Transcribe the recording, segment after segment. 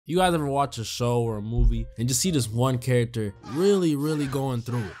You guys ever watch a show or a movie and just see this one character really going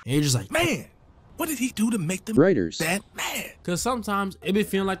through it? And you're just like, man, what did he do to make them writers that mad? Cause sometimes it be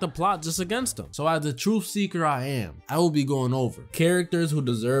feeling like the plot just against them. So as the truth seeker I am, I will be going over characters who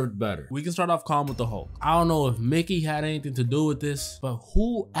deserved better. We can start off calm with the Hulk. I don't know if Mickey had anything to do with this, but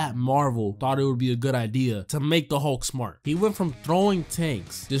who at Marvel thought it would be a good idea to make the Hulk smart? He went from throwing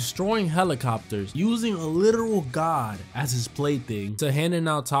tanks, destroying helicopters, using a literal god as his plaything, to handing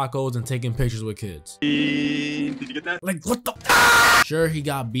out tacos and taking pictures with kids. Did you get that? Like, what the? Sure, he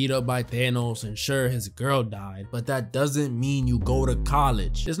got beat up by Thanos, and sure, his girl died, but that doesn't mean you go to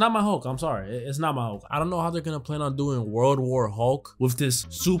college. It's not my Hulk, I'm sorry, it's not my Hulk. I don't know how they're gonna plan on doing World War Hulk with this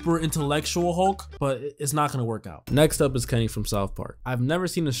super intellectual Hulk, but it's not gonna work out. Next up is Kenny from South Park. I've never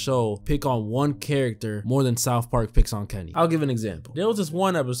seen a show pick on one character more than South Park picks on Kenny. I'll give an example. There was this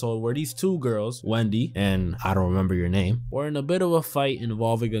one episode where these two girls, Wendy and I don't remember your name, were in a bit of a fight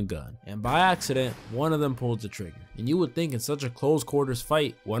involving a gun, and by accident, one of them pulls the trigger. And you would think in such a close quarters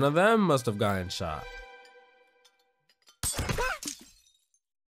fight, one of them must have gotten shot.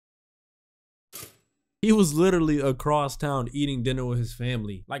 He was literally across town eating dinner with his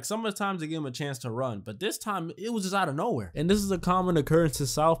family. Like, some of the times they give him a chance to run, but this time it was just out of nowhere. And this is a common occurrence in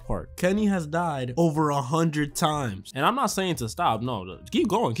South Park. Kenny has died over 100 times. And I'm not saying to stop, no, keep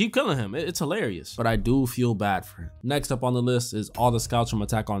going, keep killing him. It's hilarious. But I do feel bad for him. Next up on the list is all the scouts from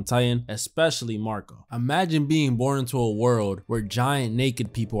Attack on Titan, especially Marco. Imagine being born into a world where giant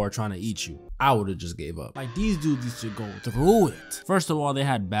naked people are trying to eat you. I would have just gave up. Like, these dudes used to go through it. First of all, they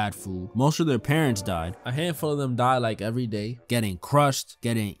had bad food. Most of their parents died. A handful of them died like every day, getting crushed,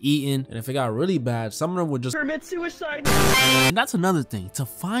 getting eaten. And if it got really bad, some of them would just commit suicide. And that's another thing. To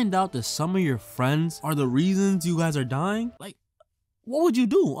find out that some of your friends are the reasons you guys are dying, like, what would you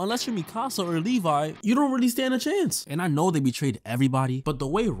do? Unless you're Mikasa or Levi, you don't really stand a chance. And I know they betrayed everybody, but the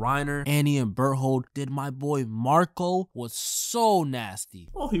way Reiner, Annie, and Berthold did my boy Marco was so nasty.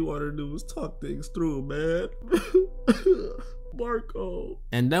 All he wanted to do was talk things through, man. Marco.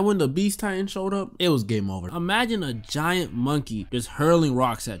 And then when the Beast Titan showed up, it was game over. Imagine a giant monkey just hurling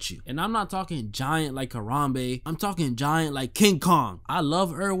rocks at you. And I'm not talking giant like Harambe, I'm talking giant like King Kong. I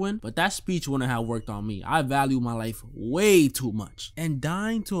love Erwin, but that speech wouldn't have worked on me. I value my life way too much. And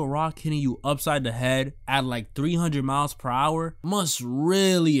dying to a rock hitting you upside the head at like 300 miles per hour must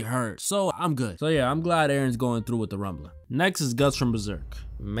really hurt. So I'm good. So yeah, I'm glad Aaron's going through with the rumbling. Next is Guts from Berserk.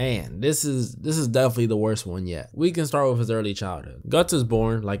 Man, this is definitely the worst one yet. We can start with his early childhood. Guts is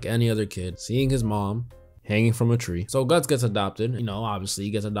born like any other kid, seeing his mom hanging from a tree. So Guts gets adopted. You know, obviously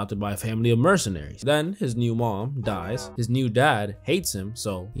he gets adopted by a family of mercenaries. Then his new mom dies. His new dad hates him,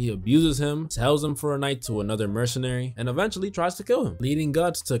 so he abuses him, sells him for a night to another mercenary, and eventually tries to kill him, leading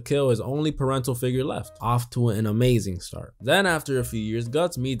Guts to kill his only parental figure left. Off to an amazing start. Then after a few years,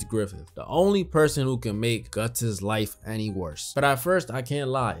 Guts meets Griffith, the only person who can make Guts' life any worse. But at first, I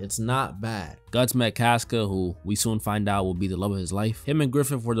can't lie, it's not bad. Guts met Casca, who we soon find out will be the love of his life. Him and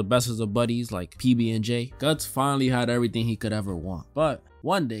Griffith were the bestest of buddies, like PB and J. Guts finally had everything he could ever want. But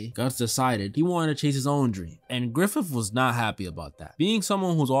one day, Guts decided he wanted to chase his own dream, and Griffith was not happy about that. Being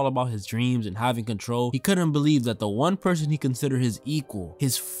someone who's all about his dreams and having control, he couldn't believe that the one person he considered his equal,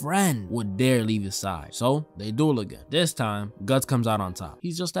 his friend, would dare leave his side. So they duel again. This time, Guts comes out on top.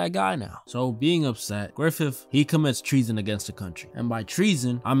 He's just that guy now. So being upset, Griffith, he commits treason against the country. And by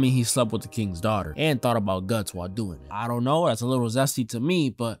treason, I mean he slept with the king's daughter and thought about Guts while doing it. I don't know, that's a little zesty to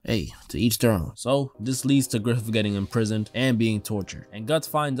me, but hey, to each their own. So this leads to Griffith getting imprisoned and being tortured. And Guts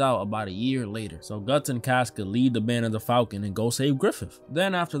finds out about a year later. So Guts and Casca lead the band of the Falcon and go save Griffith.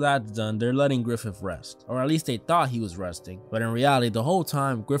 Then after that's done, they're letting Griffith rest. Or at least they thought he was resting. But in reality, the whole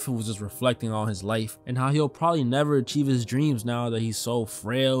time, Griffith was just reflecting on his life and how he'll probably never achieve his dreams now that he's so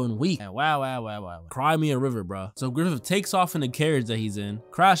frail and weak. And wow. Cry me a river, bruh. So Griffith takes off in the carriage that he's in,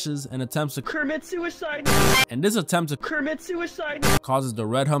 crashes, and attempts to commit suicide. And this attempt to commit suicide causes the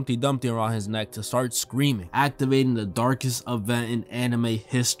red Humpty Dumpty around his neck to start screaming, activating the darkest event in anime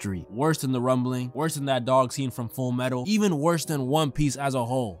history. Worse than the rumbling, worse than that dog scene from Full Metal, even worse than One Piece as a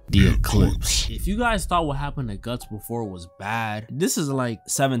whole. The Eclipse. If you guys thought what happened to Guts before was bad, this is like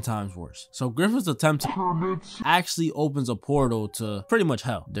 7 times worse. So Griffith's attempt actually opens a portal to pretty much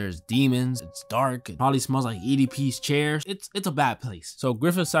hell. There's demons, it's dark, it probably smells like EDP's chairs. It's a bad place. So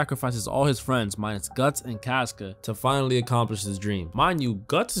Griffith sacrifices all his friends minus Guts and Casca to finally accomplish his dream. Mind you,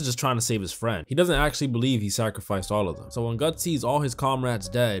 Guts is just trying to save his friend. He doesn't actually believe he sacrificed all of them. So when Guts sees all his comrades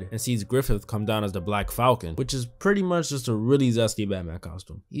dead and sees Griffith come down as the Black Falcon, which is pretty much just a really zesty Batman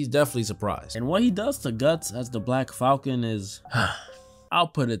costume, he's definitely surprised. And what he does to Guts as the Black Falcon is I'll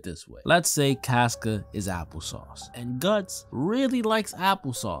put it this way. Let's say Casca is applesauce, and Guts really likes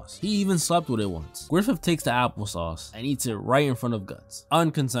applesauce. He even slept with it once. Griffith takes the applesauce and eats it right in front of Guts,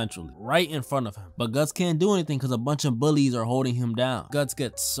 unconsensually, right in front of him. But Guts can't do anything because a bunch of bullies are holding him down. Guts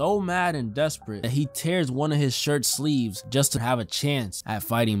gets so mad and desperate that he tears one of his shirt sleeves just to have a chance at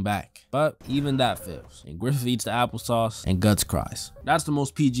fighting back. But even that fails, and Griffith eats the applesauce and Guts cries. That's the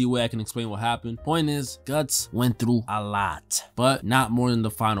most PG way I can explain what happened. Point is, Guts went through a lot, but not more than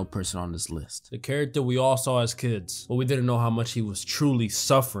the final person on this list. The character we all saw as kids, but we didn't know how much he was truly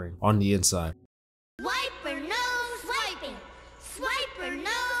suffering on the inside. Swiper no swiping. Swiper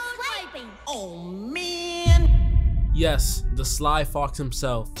no swiping. Oh man. Yes, the sly fox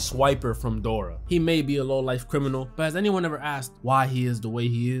himself, Swiper from Dora. He may be a low-life criminal, but has anyone ever asked why he is the way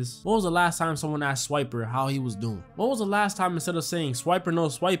he is? When was the last time someone asked Swiper how he was doing? When was the last time instead of saying Swiper no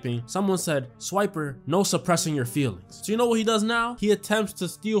swiping, someone said Swiper no suppressing your feelings? So you know what he does now? He attempts to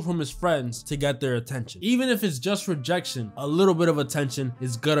steal from his friends to get their attention. Even if it's just rejection, a little bit of attention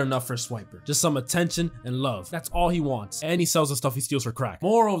is good enough for Swiper. Just some attention and love. That's all he wants. And he sells the stuff he steals for crack.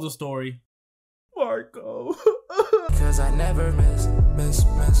 Moral of the story, Marco. Cause I never miss